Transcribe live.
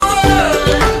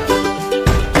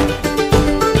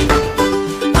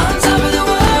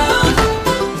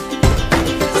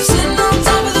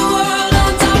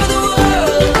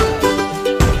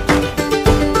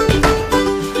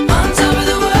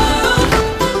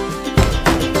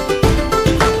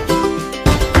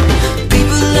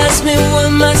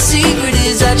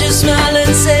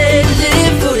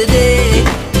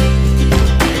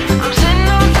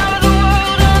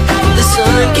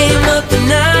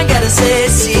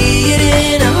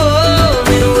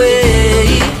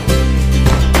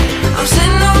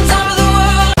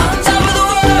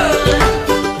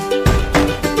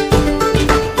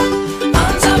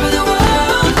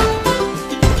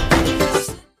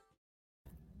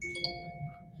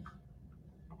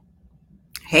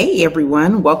Hey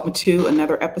everyone, welcome to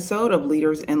another episode of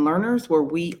Leaders and Learners, where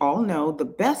we all know the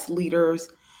best leaders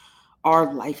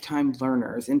are lifetime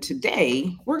learners. And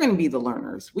today we're going to be the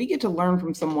learners. We get to learn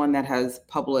from someone that has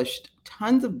published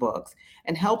tons of books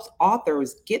and helps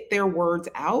authors get their words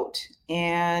out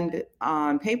and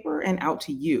on paper and out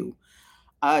to you.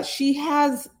 She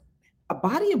has a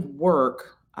body of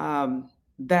work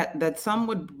that some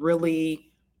would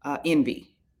really envy.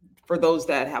 For those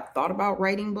that have thought about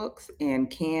writing books and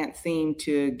can't seem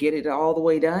to get it all the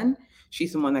way done,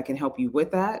 she's someone that can help you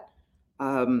with that.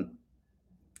 Um,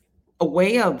 a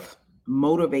way of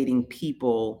motivating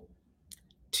people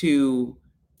to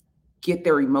get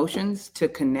their emotions to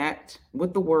connect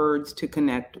with the words, to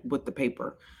connect with the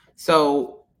paper.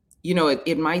 So,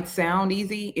 it might sound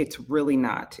easy, it's really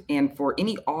not. And for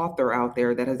any author out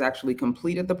there that has actually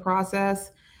completed the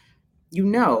process,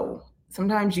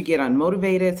 sometimes you get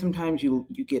unmotivated, sometimes you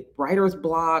get writer's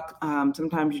block,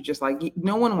 sometimes you just like,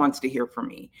 no one wants to hear from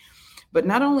me. But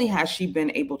not only has she been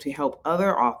able to help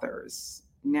other authors,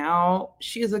 now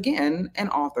she is again an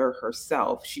author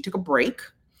herself. She took a break,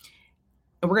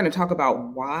 and we're going to talk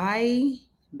about why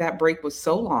that break was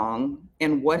so long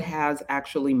and what has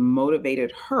actually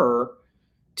motivated her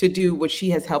to do what she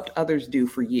has helped others do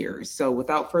for years. So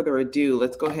without further ado,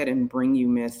 let's go ahead and bring you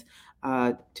Miss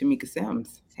Tamika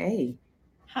Sims. Hey.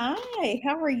 Hi,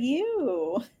 how are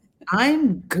you?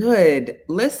 I'm good.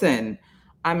 Listen,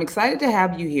 I'm excited to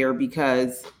have you here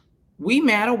because we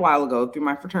met a while ago through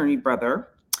my fraternity brother.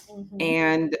 hmm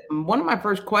And one of my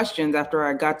first questions after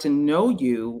I got to know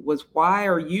you was, why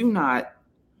are you not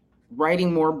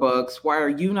writing more books? Why are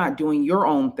you not doing your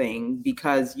own thing?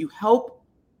 Because you help,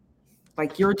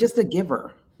 like, you're just a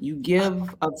giver. You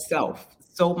give of self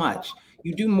so much.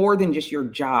 You do more than just your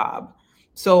job.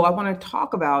 So I want to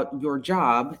talk about your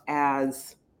job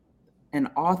as an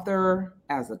author,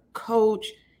 as a coach,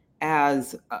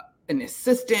 as an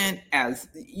assistant, as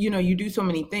you do so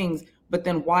many things, but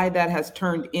then why that has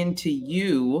turned into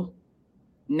you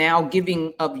now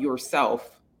giving of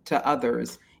yourself to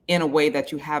others in a way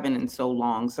that you haven't in so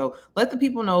long. So let the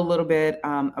people know a little bit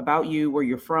about you, where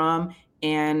you're from,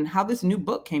 and how this new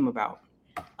book came about.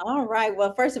 All right.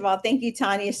 Well, first of all, thank you,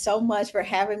 Tanya, so much for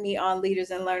having me on Leaders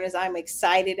and Learners. I'm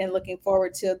excited and looking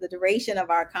forward to the duration of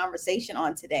our conversation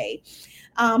on today.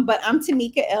 But I'm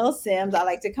Tamika L. Sims. I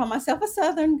like to call myself a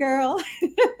Southern girl,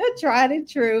 tried and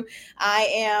true. I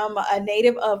am a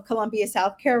native of Columbia,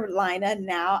 South Carolina.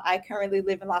 Now I currently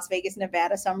live in Las Vegas,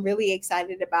 Nevada. So I'm really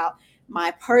excited about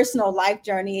my personal life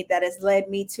journey that has led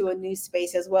me to a new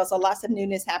space as well. So lots of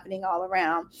newness happening all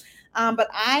around. But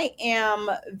I am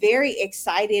very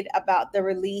excited about the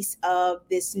release of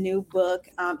this new book,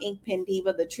 Ink Pen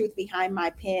Diva: The Truth Behind My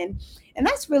Pen. And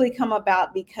that's really come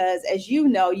about because, as you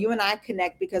know, you and I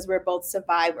connect because we're both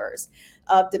survivors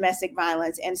of domestic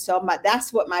violence. And so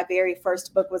that's what my very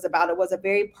first book was about. It was a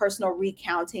very personal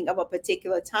recounting of a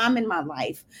particular time in my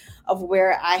life of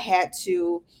where I had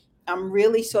to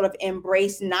really sort of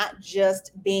embrace not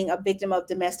just being a victim of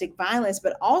domestic violence,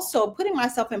 but also putting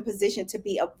myself in position to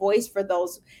be a voice for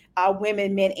those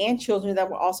women, men, and children that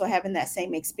were also having that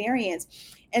same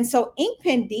experience. And so, Ink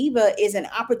Pen Diva is an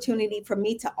opportunity for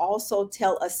me to also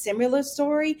tell a similar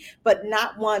story, but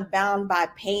not one bound by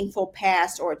painful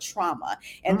past or trauma.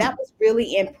 And that Mm. was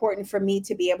really important for me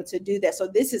to be able to do that. So,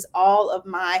 this is all of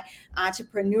my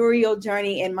entrepreneurial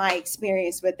journey and my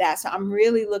experience with that. So, I'm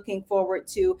really looking forward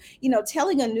to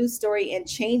telling a new story and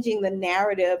changing the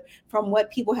narrative from what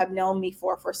people have known me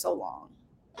for so long.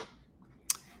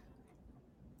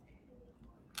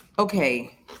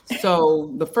 Okay,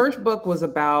 so the first book was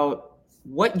about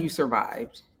what you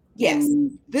survived, Yes.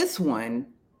 and this one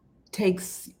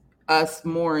takes us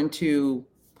more into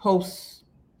post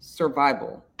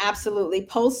survival. Absolutely.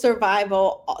 Post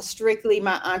survival, strictly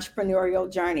my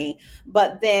entrepreneurial journey,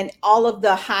 but then all of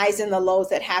the highs and the lows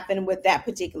that happen with that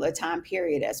particular time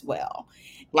period as well.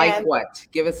 Like And what?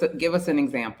 Give us an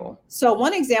example. so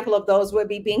one example of those would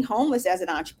be being homeless as an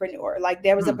entrepreneur. Like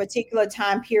there was a Mm. particular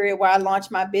time period where I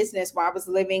launched my business where I was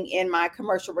living in my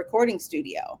commercial recording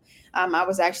studio. I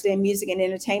was actually in music and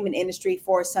entertainment industry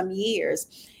for some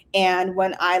years. And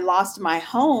when I lost my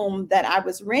home that I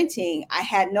was renting, I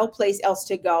had no place else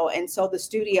to go. And so the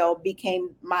studio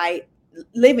became my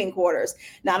living quarters,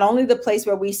 not only the place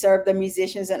where we served the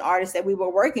musicians and artists that we were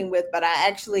working with, but I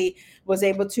actually was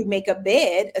able to make a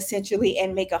bed essentially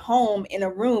and make a home in a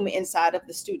room inside of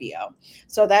the studio.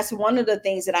 So that's one of the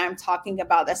things that I'm talking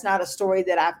about. That's not a story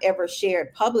that I've ever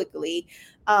shared publicly,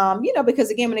 Because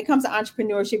again, when it comes to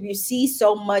entrepreneurship, you see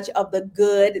so much of the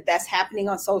good that's happening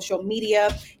on social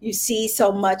media. You see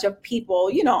so much of people,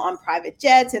 on private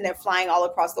jets, and they're flying all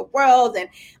across the world and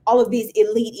all of these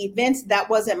elite events. That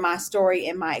wasn't my story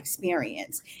in my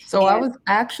experience. So I And was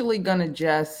actually going to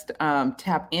just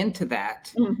tap into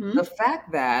that. The mhm.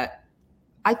 fact that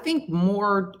I think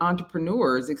more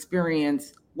entrepreneurs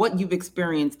experience what you've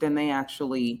experienced than they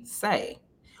actually say.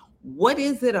 What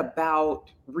is it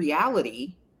about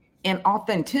reality and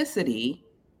authenticity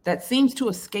that seems to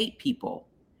escape people?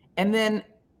 And then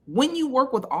when you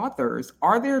work with authors,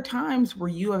 are there times where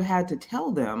you have had to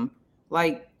tell them,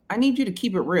 like, I need you to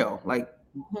keep it real, like,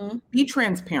 Mhm. be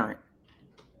transparent?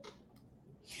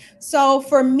 So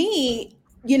for me,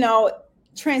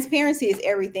 transparency is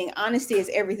everything. Honesty is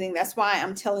everything. That's why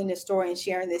I'm telling this story and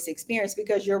sharing this experience,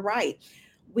 because you're right.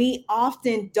 We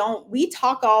often don't, we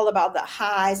talk all about the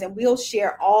highs and we'll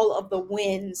share all of the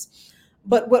wins.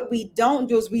 But what we don't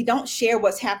do is we don't share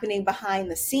what's happening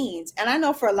behind the scenes. And I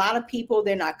know for a lot of people,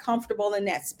 they're not comfortable in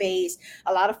that space.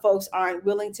 A lot of folks aren't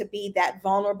willing to be that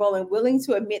vulnerable and willing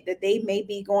to admit that they may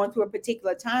be going through a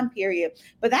particular time period.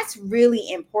 But that's really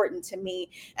important to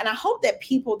me. And I hope that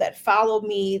people that follow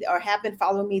me or have been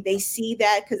following me, they see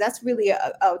that, because that's really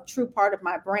a true part of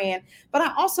my brand. But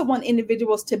I also want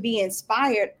individuals to be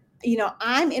inspired.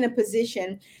 I'm in a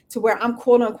position to where I'm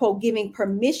quote unquote giving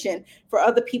permission for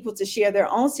other people to share their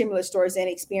own similar stories and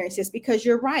experiences, because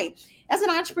you're right. As an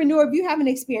entrepreneur, if you haven't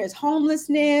experienced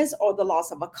homelessness or the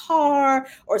loss of a car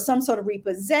or some sort of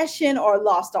repossession or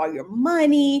lost all your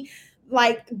money,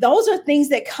 like those are things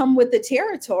that come with the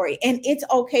territory, and it's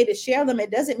okay to share them. It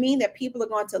doesn't mean that people are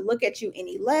going to look at you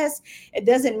any less. It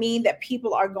doesn't mean that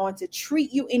people are going to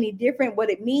treat you any different. What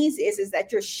it means is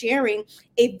that you're sharing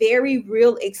a very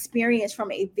real experience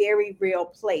from a very real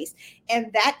place, and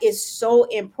that is so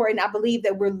important. I believe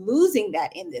that we're losing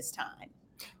that in this time.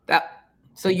 That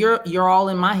so you're all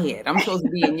in my head. I'm supposed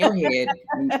to be in your head,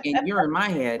 and you're in my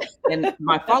head. And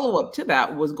my follow up to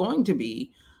that was going to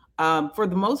be, for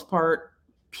the most part,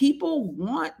 people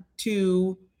want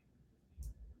to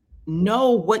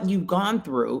know what you've gone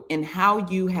through and how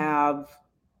you have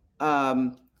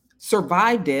um,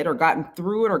 survived it, or gotten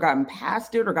through it, or gotten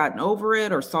past it, or gotten over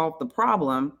it, or solved the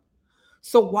problem.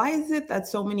 So why is it that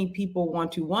so many people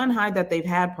want to, one, hide that they've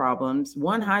had problems,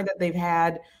 one, hide that they've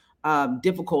had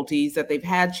difficulties, that they've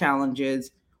had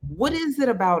challenges? What is it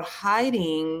about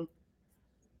hiding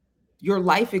your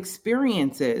life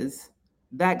experiences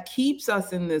that keeps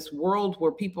us in this world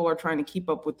where people are trying to keep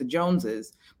up with the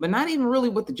Joneses, but not even really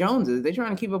with the Joneses? They're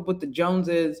trying to keep up with the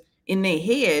Joneses in their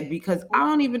head, because I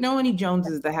don't even know any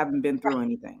Joneses that haven't been through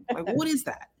anything. Like, what is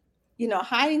that?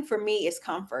 Hiding for me is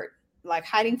comfort. Like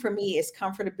hiding for me is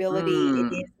comfortability. It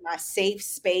Mm. is my safe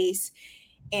space.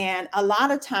 And a lot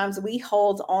of times we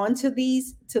hold on to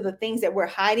the things that we're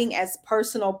hiding as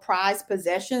personal prized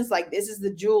possessions. Like, this is the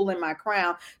jewel in my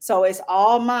crown, so it's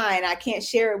all mine. I can't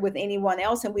share it with anyone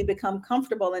else. And we become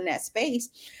comfortable in that space.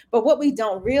 But what we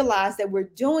don't realize that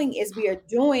we're doing is we are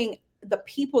doing the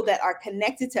people that are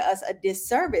connected to us a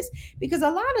disservice, because a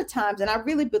lot of times, and I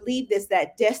really believe this,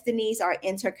 that destinies are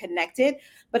interconnected.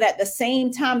 But at the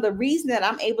same time, the reason that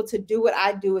I'm able to do what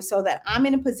I do is so that I'm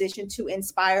in a position to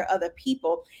inspire other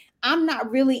people. I'm not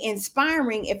really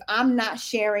inspiring if I'm not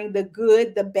sharing the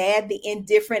good, the bad, the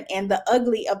indifferent, and the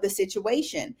ugly of the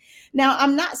situation. Now,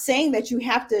 I'm not saying that you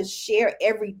have to share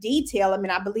every detail. I mean,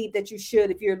 I believe that you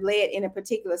should if you're led in a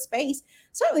particular space.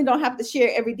 Certainly don't have to share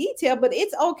every detail, but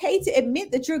it's okay to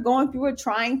admit that you're going through a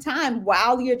trying time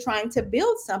while you're trying to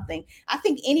build something. I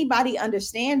think anybody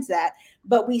understands that.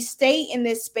 But we stay in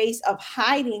this space of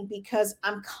hiding because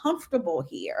I'm comfortable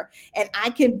here and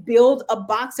I can build a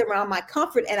box around my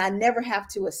comfort and I never have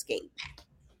to escape.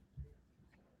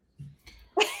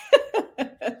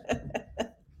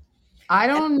 I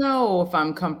don't know if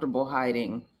I'm comfortable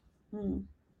hiding, Hmm.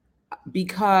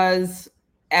 because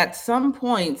at some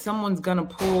point someone's going to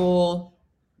pull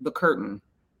the curtain.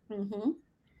 Mm-hmm.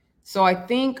 So I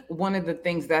think one of the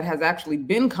things that has actually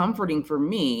been comforting for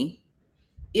me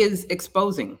is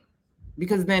exposing,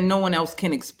 because then no one else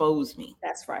can expose me.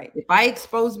 That's right. If I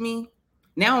expose me,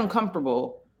 now I'm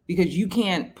comfortable, because you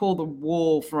can't pull the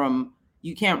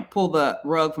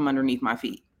rug from underneath my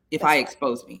feet if I That's right.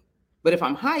 expose me. But if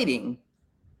I'm hiding,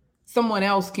 someone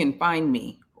else can find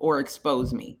me or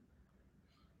expose me.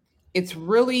 It's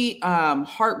really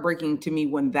heartbreaking to me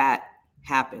when that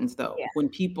happens, though, Yeah. when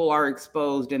people are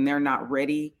exposed and they're not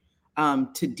ready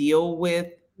to deal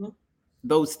with Mhm.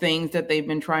 those things that they've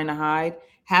been trying to hide.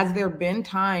 Has there been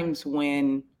times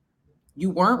when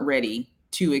you weren't ready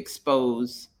to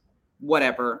expose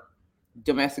whatever,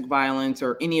 domestic violence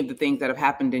or any of the things that have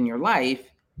happened in your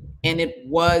life, and it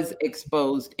was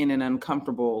exposed in an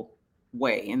uncomfortable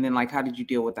way? And then, like, how did you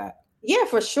deal with that? Yeah,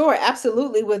 for sure.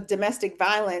 Absolutely with domestic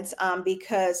violence.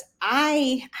 Because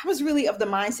I was really of the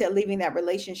mindset leaving that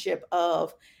relationship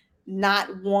of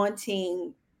not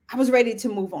wanting, I was ready to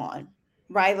move on.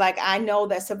 Right. Like I know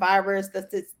that survivors,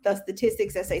 the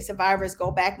statistics that say survivors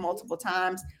go back multiple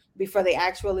times before they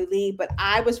actually leave. But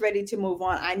I was ready to move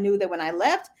on. I knew that when I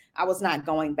left, I was not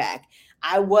going back.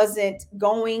 I wasn't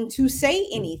going to say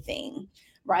anything,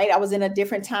 right? I was in a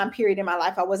different time period in my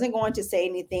life. I wasn't going to say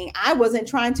anything. I wasn't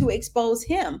trying to expose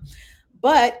him.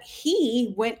 But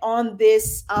he went on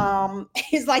this,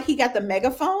 it's like he got the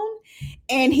megaphone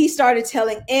and he started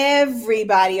telling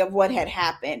everybody of what had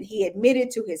happened. He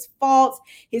admitted to his faults,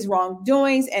 his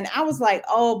wrongdoings. And I was like,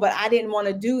 oh, but I didn't want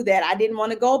to do that. I didn't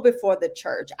want to go before the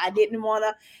church. I didn't want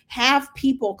to have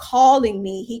people calling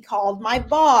me. He called my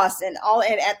boss and all,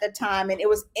 and at the time, and it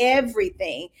was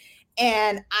everything.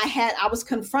 And I was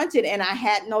confronted and I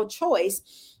had no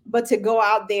choice but to go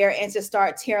out there and to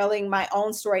start telling my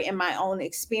own story and my own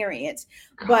experience.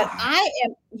 But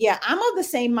I'm of the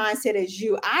same mindset as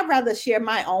you. I'd rather share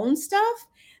my own stuff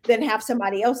than have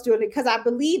somebody else do it, because I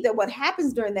believe that what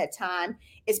happens during that time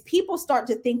is people start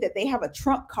to think that they have a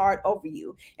trump card over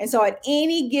you. And so at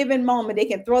any given moment, they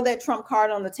can throw that trump card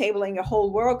on the table and your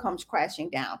whole world comes crashing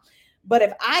down. But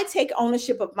if I take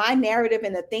ownership of my narrative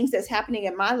and the things that's happening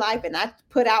in my life and I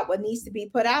put out what needs to be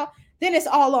put out, then it's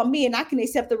all on me and I can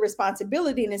accept the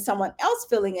responsibility, and then someone else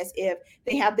feeling as if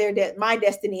they have my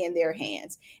destiny in their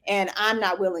hands. And I'm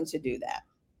not willing to do that.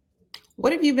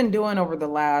 What have you been doing over the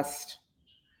last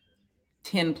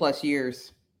 10 plus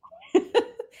years?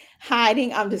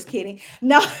 Hiding. I'm just kidding.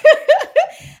 No,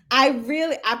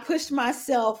 I pushed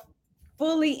myself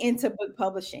fully into book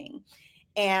publishing.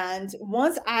 And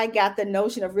once I got the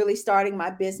notion of really starting my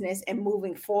business and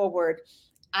moving forward,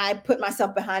 I put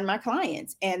myself behind my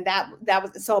clients. And that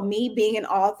was, so me being an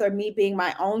author, me being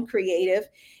my own creative,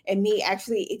 and me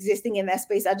actually existing in that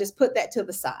space, I just put that to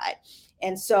the side.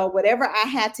 And so whatever I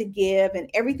had to give and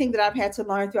everything that I've had to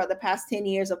learn throughout the past 10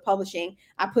 years of publishing,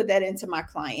 I put that into my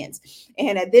clients.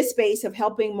 And at this space of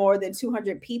helping more than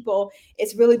 200 people,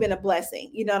 it's really been a blessing.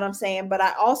 You know what I'm saying? But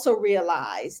I also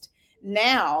realized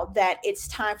now that it's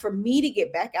time for me to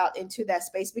get back out into that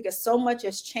space, because so much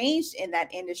has changed in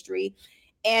that industry.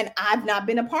 And I've not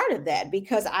been a part of that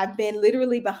because I've been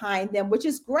literally behind them, which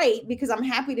is great because I'm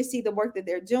happy to see the work that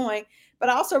they're doing. But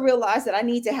I also realize that I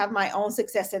need to have my own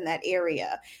success in that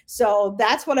area. So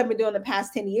that's what I've been doing the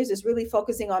past 10 years, is really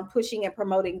focusing on pushing and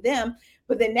promoting them.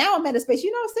 But then now I'm at a space, say,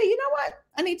 you know what?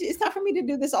 It's time for me to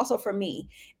do this also for me.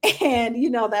 And,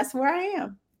 that's where I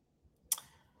am.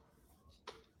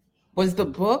 Was the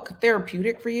book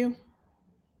therapeutic for you?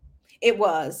 It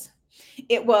was.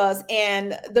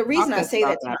 And the reason I say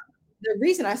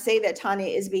that, Tanya,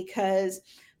 is because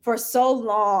for so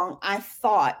long I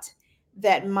thought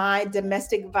that my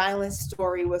domestic violence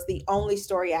story was the only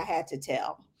story I had to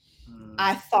tell.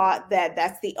 I thought that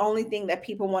that's the only thing that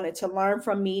people wanted to learn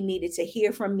from me, needed to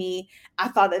hear from me. I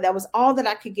thought that that was all that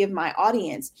I could give my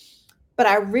audience. But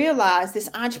I realized this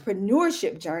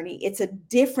entrepreneurship journey, it's a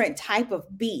different type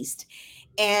of beast.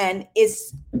 And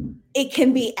it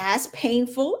can be as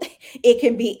painful, it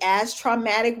can be as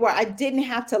traumatic, where I didn't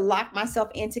have to lock myself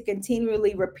into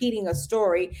continually repeating a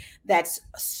story that's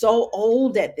so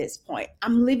old at this point.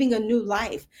 I'm living a new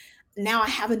life. Now I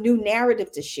have a new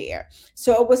narrative to share.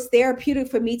 So it was therapeutic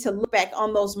for me to look back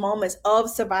on those moments of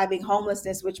surviving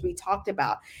homelessness, which we talked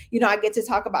about. I get to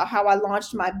talk about how I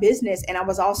launched my business, and I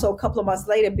was also a couple of months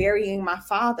later burying my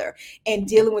father and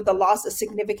dealing with a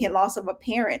significant loss of a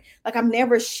parent. Like, I've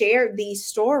never shared these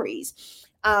stories.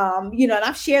 And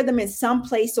I've shared them in some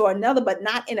place or another, but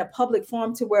not in a public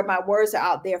forum to where my words are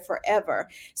out there forever.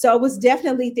 So it was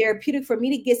definitely therapeutic for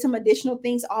me to get some additional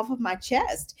things off of my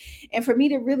chest, and for me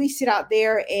to really sit out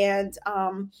there and,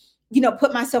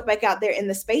 put myself back out there in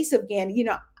the space again.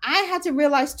 I had to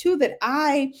realize too that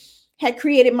I had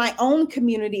created my own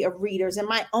community of readers and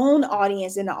my own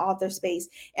audience in the author space.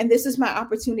 And this is my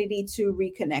opportunity to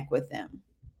reconnect with them.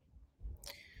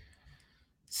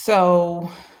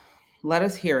 So let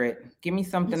us hear it. Give me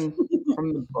something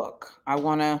from the book. I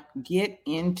want to get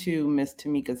into Miss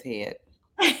Tamika's head.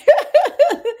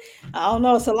 I don't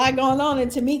know. It's a lot going on in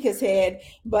Tamika's head,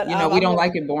 but we don't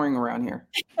like it boring around here.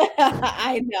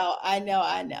 I know.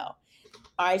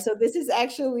 All right. So this is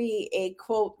actually a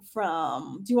quote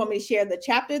from, do you want me to share the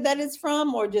chapter that it's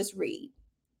from or just read?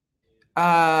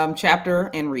 Chapter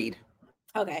and read.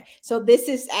 Okay, so this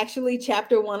is actually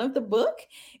chapter 1 of the book.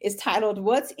 It's titled,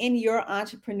 What's in Your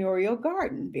Entrepreneurial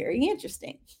Garden? Very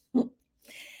interesting.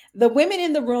 The women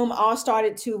in the room all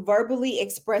started to verbally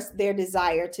express their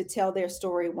desire to tell their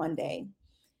story one day.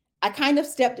 I kind of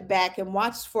stepped back and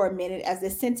watched for a minute as the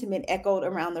sentiment echoed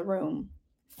around the room.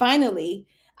 Finally,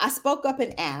 I spoke up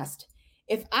and asked,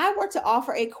 if I were to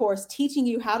offer a course teaching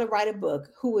you how to write a book,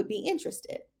 who would be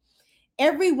interested?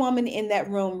 Every woman in that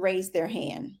room raised their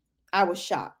hand. I was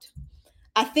shocked.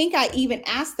 I think I even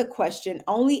asked the question,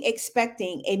 only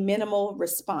expecting a minimal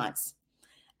response.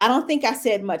 I don't think I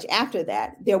said much after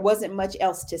that. There wasn't much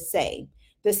else to say.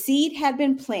 The seed had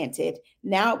been planted.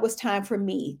 Now it was time for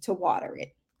me to water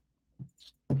it.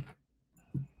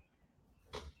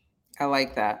 I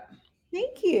like that.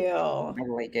 Thank you. I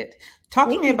like it. Talk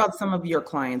to Thank me you. about some of your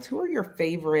clients. Who are your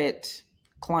favorite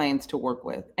clients to work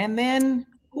with? And then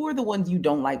who are the ones you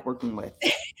don't like working with?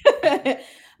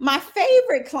 My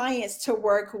favorite clients to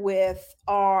work with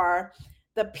are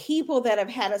the people that have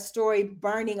had a story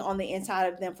burning on the inside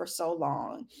of them for so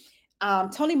long.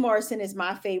 Toni Morrison is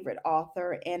my favorite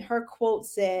author, and her quote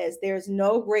says, "There's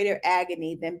no greater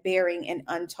agony than bearing an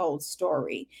untold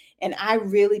story." And I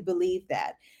really believe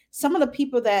that. Some of the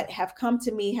people that have come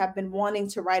to me have been wanting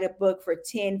to write a book for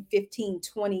 10, 15,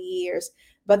 20 years,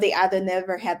 but they either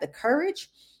never had the courage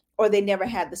or they never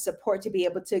had the support to be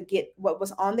able to get what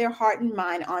was on their heart and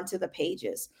mind onto the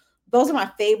pages. Those are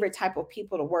my favorite type of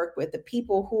people to work with, the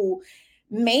people who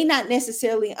may not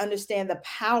necessarily understand the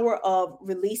power of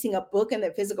releasing a book and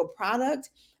the physical product,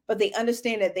 but they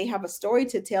understand that they have a story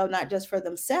to tell, not just for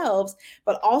themselves,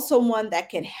 but also one that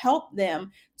can help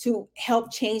them to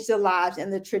help change the lives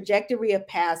and the trajectory of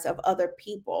paths of other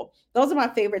people. Those are my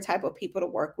favorite type of people to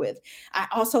work with. I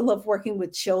also love working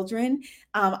with children.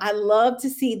 I love to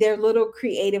see their little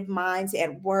creative minds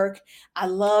at work. I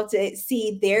love to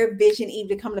see their vision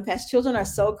even come to pass. Children are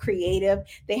so creative.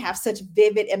 They have such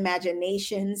vivid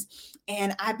imaginations.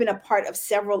 And I've been a part of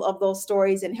several of those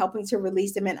stories and helping to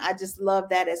release them. And I just love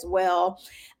that as well.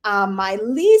 My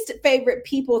least favorite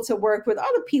people to work with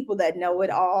are the people that know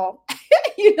it all.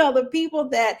 The people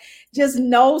that just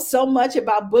know so much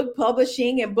about book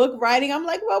publishing and book writing. I'm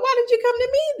like, well, why did you come to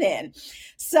me then?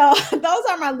 So those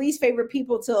are my least favorite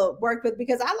people to work with,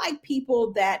 because I like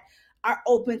people that are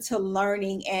open to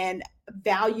learning and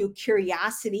value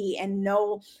curiosity and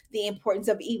know the importance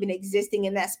of even existing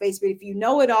in that space. But if you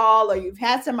know it all, or you've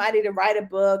had somebody to write a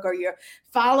book, or you're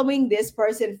following this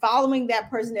person, following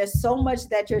that person, there's so much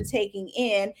that you're taking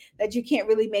in that you can't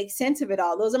really make sense of it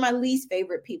all. Those are my least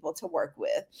favorite people to work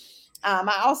with.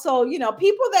 I also,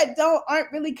 people that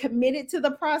aren't really committed to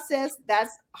the process,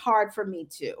 that's hard for me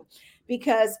too,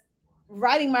 because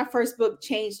writing my first book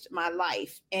changed my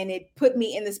life and it put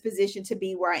me in this position to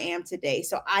be where I am today.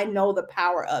 So I know the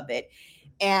power of it.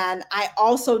 And I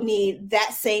also need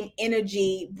that same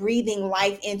energy breathing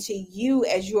life into you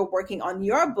as you are working on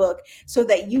your book, so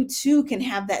that you too can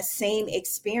have that same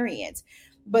experience.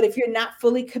 But if you're not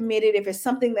fully committed, if it's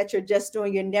something that you're just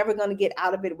doing, you're never going to get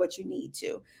out of it what you need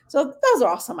to. So those are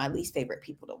also my least favorite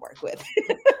people to work with.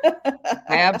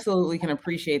 I absolutely can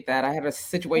appreciate that. I had a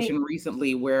situation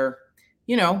recently where,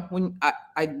 when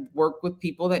I work with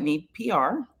people that need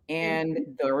PR,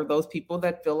 and there are those people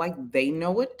that feel like they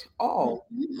know it all,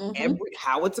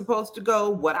 how it's supposed to go,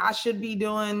 what I should be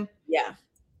doing. Yeah.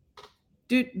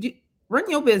 Do run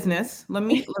your business. Let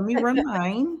me run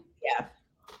mine. Yeah.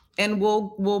 And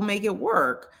we'll make it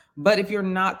work. But if you're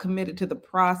not committed to the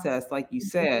process, like you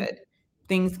said,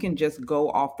 things can just go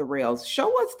off the rails.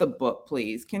 Show us the book,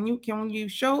 please. Can you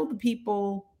show the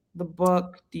people the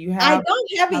book? Do you have? I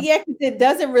don't have it yet because it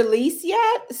doesn't release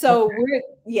yet. So Okay.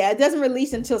 it doesn't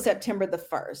release until September the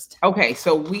 1st. Okay,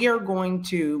 so we are going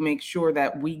to make sure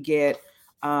that we get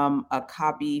a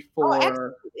copy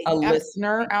for a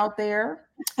listener out there.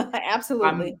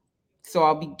 Absolutely. So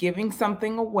I'll be giving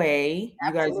something away.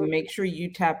 You guys make sure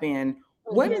you tap in.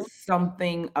 What is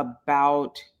something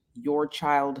about your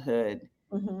childhood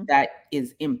that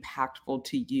is impactful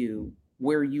to you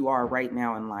where you are right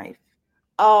now in life?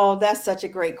 Oh, that's such a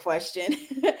great question.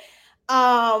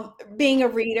 Being a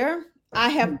reader, I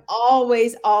have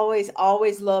always, always,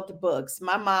 always loved books.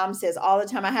 My mom says all the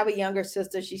time, I have a younger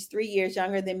sister. She's 3 years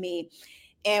younger than me.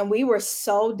 And we were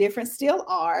so different, still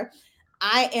are.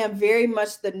 I am very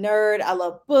much the nerd. I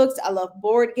love books. I love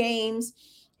board games.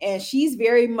 And she's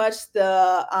very much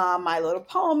the My Little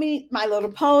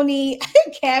Pony,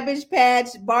 Cabbage Patch,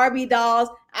 Barbie dolls.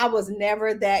 I was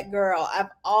never that girl.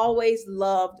 I've always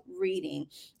loved reading.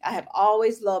 I have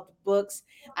always loved books.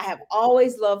 I have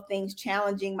always loved things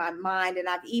challenging my mind. And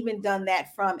I've even done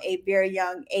that from a very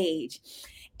young age.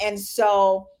 And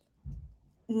so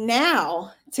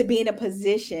now to be in a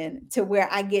position to where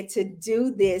I get to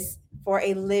do this for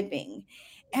a living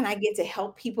and I get to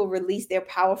help people release their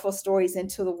powerful stories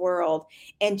into the world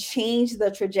and change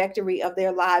the trajectory of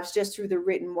their lives just through the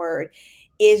written word,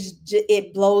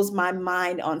 it blows my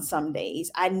mind on some days.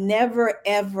 I never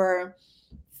ever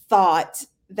thought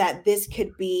that this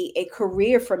could be a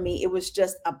career for me. It was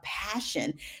just a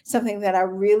passion, something that I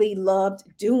really loved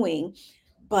doing.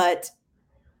 But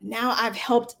now I've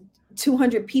helped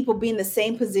 200 people be in the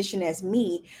same position as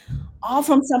me, all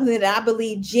from something that I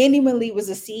believe genuinely was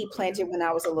a seed planted when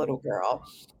I was a little girl.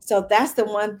 So that's the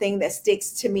one thing that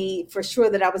sticks to me for sure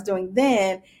that I was doing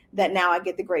then that now I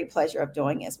get the great pleasure of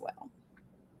doing as well.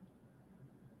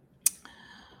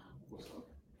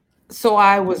 So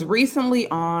I was recently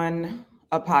on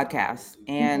a podcast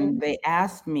and they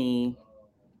asked me,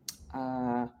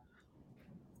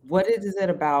 what is it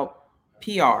about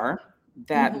PR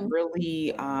that Mm-hmm.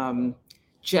 really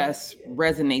just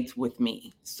resonates with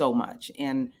me so much?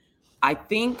 And I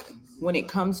think when it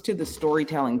comes to the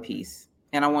storytelling piece,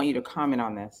 and I want you to comment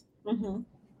on this, Mm-hmm.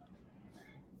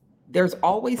 there's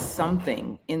always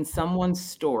something in someone's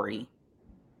story,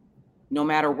 no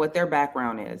matter what their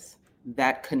background is,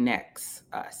 that connects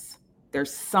us.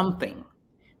 There's something,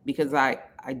 because I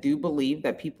do believe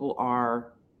that people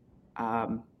are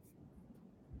um,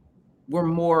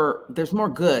 there's more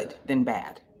good than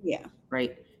bad, Yeah.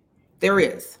 right? There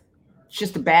is. It's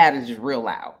just the bad is just real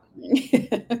loud.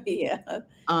 Yeah.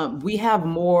 We have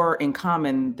more in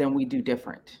common than we do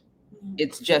different.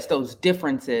 It's just those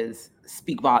differences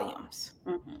speak volumes.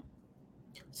 Mm-hmm.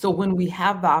 So when we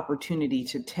have the opportunity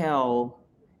to tell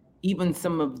even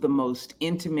some of the most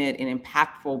intimate and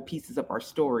impactful pieces of our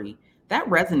story, that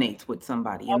resonates with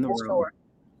somebody Oh, in the for room. sure.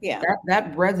 Yeah.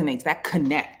 That resonates, that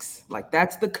connects. Like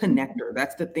that's the connector.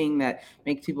 That's the thing that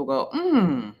makes people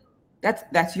go,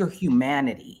 that's your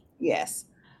humanity. Yes.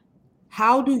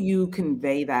 How do you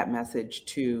convey that message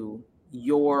to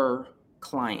your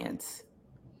clients?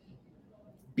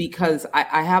 Because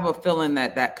I have a feeling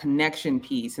that that connection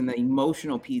piece and the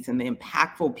emotional piece and the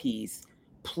impactful piece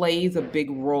plays a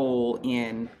big role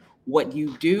in what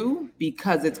you do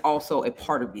because it's also a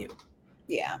part of you.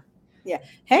 Yeah. Yeah.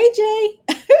 Hey Jay.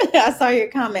 I saw your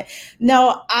comment.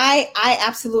 No, I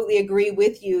absolutely agree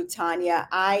with you, Tanya.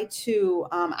 I too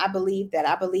I believe that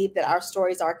our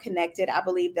stories are connected. I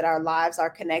believe that our lives are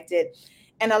connected.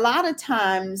 And a lot of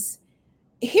times,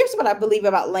 here's what I believe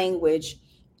about language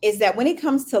is that when it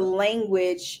comes to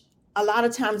language, a lot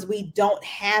of times we don't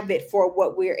have it for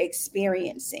what we're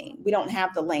experiencing. We don't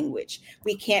have the language.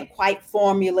 We can't quite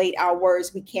formulate our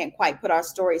words. We can't quite put our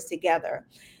stories together.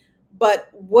 But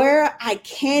where I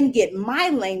can get my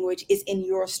language is in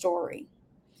your story.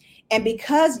 And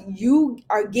because you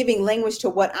are giving language to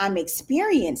what I'm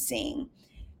experiencing,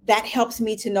 that helps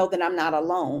me to know that I'm not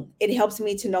alone. It helps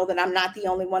me to know that I'm not the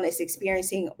only one that's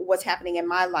experiencing what's happening in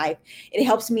my life. It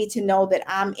helps me to know that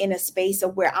I'm in a space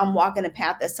of where I'm walking a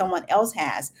path that someone else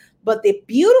has. But the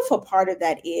beautiful part of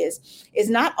that is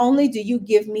not only do you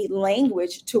give me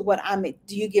language to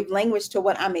do you give language to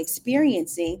what I'm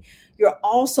experiencing, you're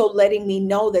also letting me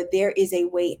know that there is a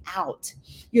way out.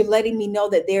 You're letting me know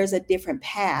that there's a different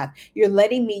path.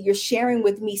 You're sharing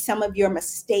with me some of your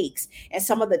mistakes and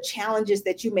some of the challenges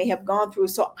that you may have gone through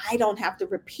so I don't have to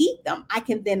repeat them. I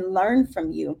can then learn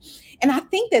from you. And I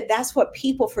think that that's what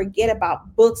people forget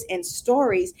about books and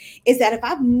stories is that if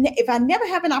I never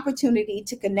have an opportunity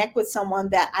to connect with someone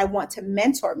that I want to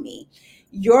mentor me,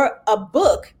 a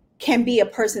book can be a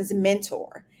person's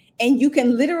mentor. And you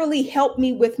can literally help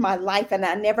me with my life, and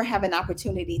I never have an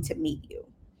opportunity to meet you.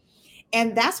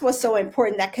 And that's what's so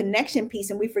important, that connection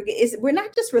piece. And we forget is we're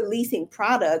not just releasing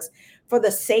products for the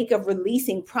sake of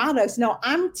releasing products. No,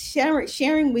 I'm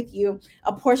sharing with you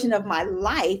a portion of my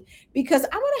life because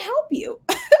I want to help you.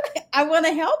 I want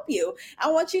to help you.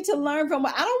 I want you to learn from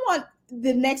what I don't want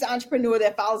the next entrepreneur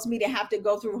that follows me to have to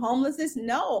go through homelessness.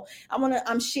 No,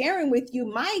 I'm sharing with you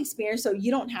my experience so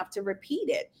you don't have to repeat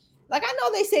it. Like I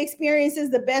know they say experience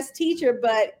is the best teacher,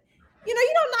 but you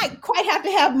don't like quite have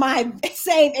to have my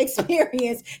same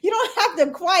experience. You don't have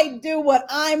to quite do what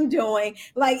I'm doing.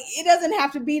 Like it doesn't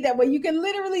have to be that way. You can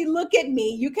literally look at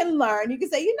me. You can learn. You can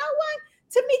say, you know what?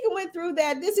 Tamika went through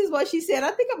that. This is what she said.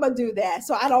 I think I'm gonna do that,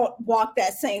 so I don't walk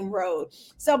that same road.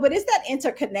 So, but it's that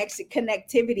interconnection,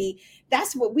 connectivity.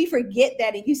 That's what we forget.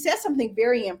 That, and you said something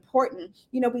very important.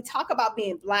 We talk about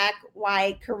being Black,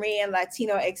 white, Korean,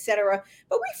 Latino, etc.,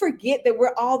 but we forget that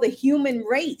we're all the human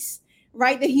race,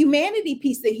 right? The humanity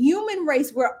piece, the human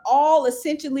race, we're all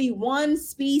essentially one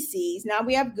species. Now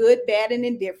we have good, bad, and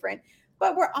indifferent,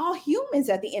 but we're all humans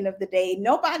at the end of the day.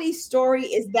 Nobody's story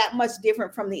is that much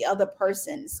different from the other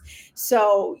person's.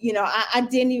 So, I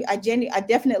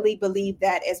definitely believe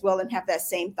that as well and have that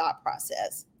same thought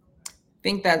process. I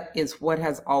think that is what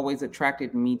has always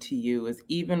attracted me to you, is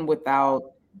even without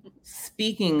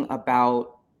speaking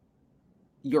about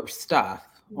your stuff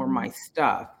or my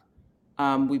stuff,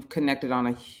 we've connected on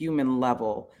a human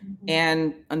level.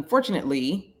 And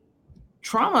unfortunately,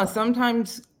 trauma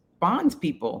sometimes bonds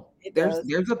people.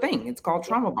 There's a thing. It's called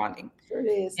trauma bonding. Sure it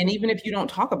is. And even if you don't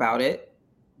talk about it,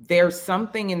 there's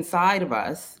something inside of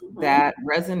us that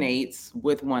resonates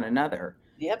with one another.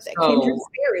 Yep, that kindred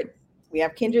spirit. We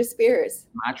have kindred spirits.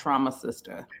 My trauma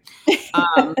sister.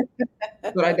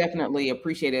 But I definitely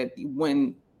appreciate it.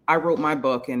 When I wrote my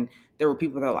book and there were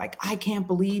people that were like, I can't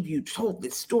believe you told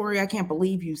this story. I can't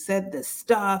believe you said this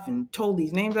stuff and told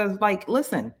these names. I was like,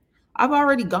 listen, I've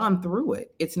already gone through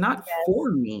it. It's not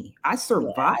for me. I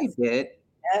survived it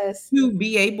to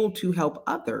be able to help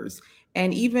others.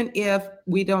 And even if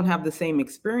we don't have the same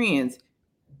experience,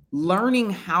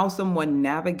 learning how someone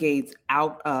navigates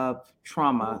out of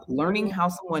trauma, learning how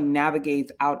someone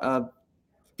navigates out of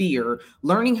fear,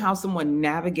 learning how someone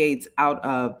navigates out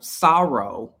of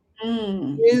sorrow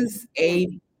is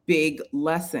a big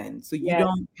lesson. So you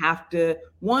don't have to,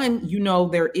 one,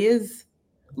 there is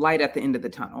light at the end of the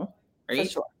tunnel, right?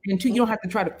 Sure. And two, you don't have to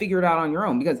try to figure it out on your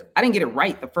own, because I didn't get it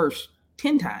right the first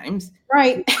 10 times.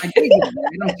 Right. I did get it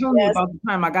right. I'm telling you about the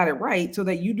time I got it right, so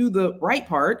that you do the right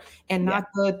part and not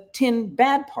the 10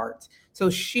 bad parts. So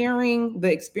sharing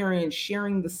the experience,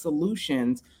 sharing the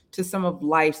solutions to some of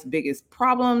life's biggest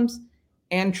problems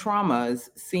and traumas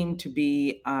seem to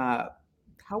be how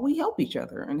we help each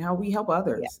other and how we help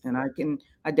others. And I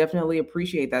definitely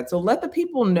appreciate that. So let the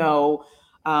people know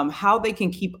how they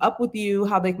can keep up with you,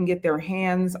 how they can get their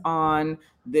hands on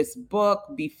this book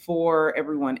before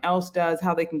everyone else does,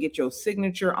 how they can get your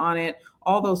signature on it,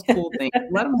 all those cool things.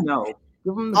 Let them know.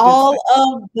 Give them all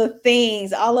of the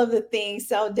things.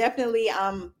 So definitely,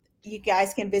 you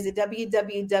guys can visit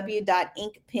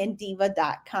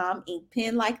www.inkpendiva.com. Ink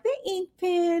pen like the ink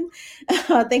pen.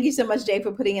 Thank you so much, Jay,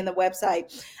 for putting in the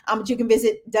website. But you can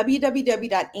visit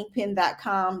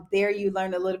www.inkpen.com. There you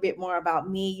learn a little bit more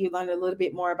about me. You learn a little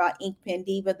bit more about Ink Pen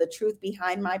Diva, the truth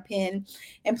behind my pen.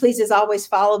 And please, as always,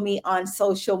 follow me on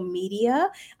social media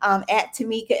at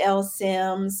Tamika L.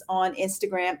 Sims on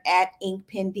Instagram, at Ink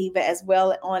Pen Diva as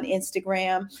well on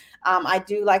Instagram. I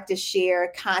do like to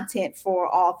share content for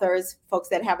authors, folks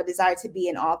that have a desire to be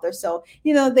an author. So,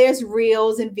 there's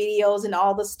reels and videos and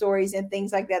all the stories and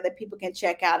things like that people can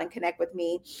check out and connect with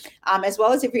me. As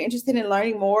well as if you're interested in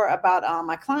learning more about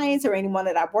my clients or anyone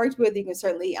that I've worked with, you can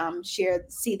certainly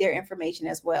see their information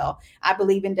as well. I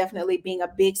believe in definitely being a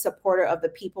big supporter of the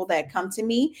people that come to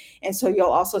me. And so you'll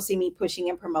also see me pushing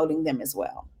and promoting them as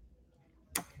well.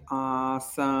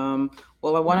 Awesome.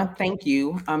 Well, I want to thank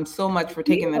you so much for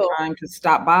taking the time to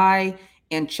stop by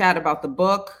and chat about the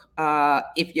book.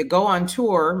 If you go on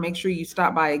tour, make sure you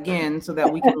stop by again so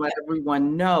that we can let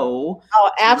everyone know.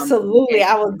 Oh, absolutely.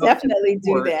 I will definitely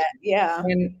do that. Yeah.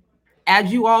 And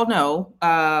as you all know,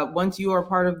 once you are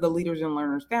part of the Leaders and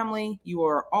Learners family, you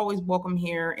are always welcome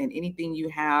here, and anything you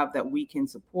have that we can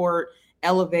support,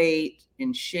 elevate,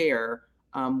 and share.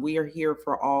 We are here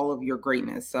for all of your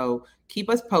greatness. So keep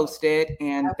us posted,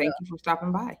 and thank you for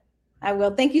stopping by. I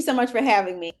will. Thank you so much for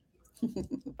having me.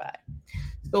 Bye.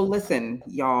 So listen,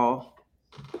 y'all,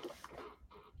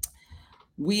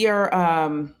 we are,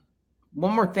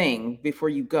 one more thing before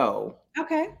you go.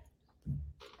 Okay.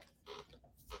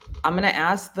 I'm going to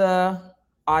ask the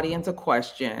audience a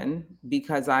question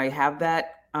because I have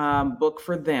that book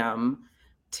for them.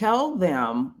 Tell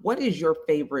them, what is your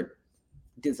favorite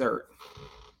dessert?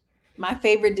 My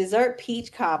favorite dessert,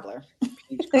 peach cobbler.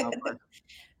 Peach cobbler.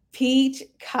 Peach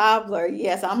cobbler.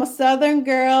 Yes, I'm a Southern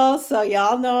girl, so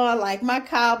y'all know I like my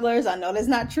cobblers. I know that's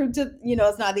not true to,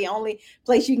 it's not the only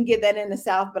place you can get that in the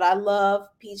South, but I love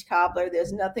peach cobbler.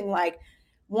 There's nothing like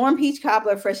warm peach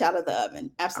cobbler fresh out of the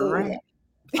oven. Absolutely.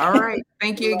 All right.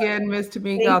 Thank you again, Ms.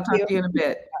 Tamika. I'll talk to you in a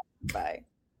bit. Bye.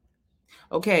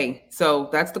 Okay, so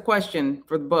that's the question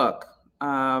for the book.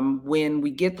 When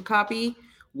we get the copy,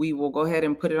 we will go ahead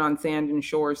and put it on Sand and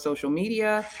Shore's social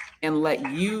media and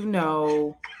let you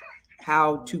know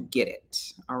how to get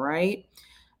it. All right.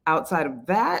 Outside of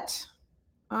that,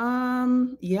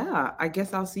 I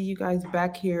guess I'll see you guys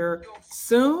back here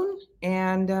soon,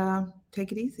 and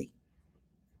take it easy.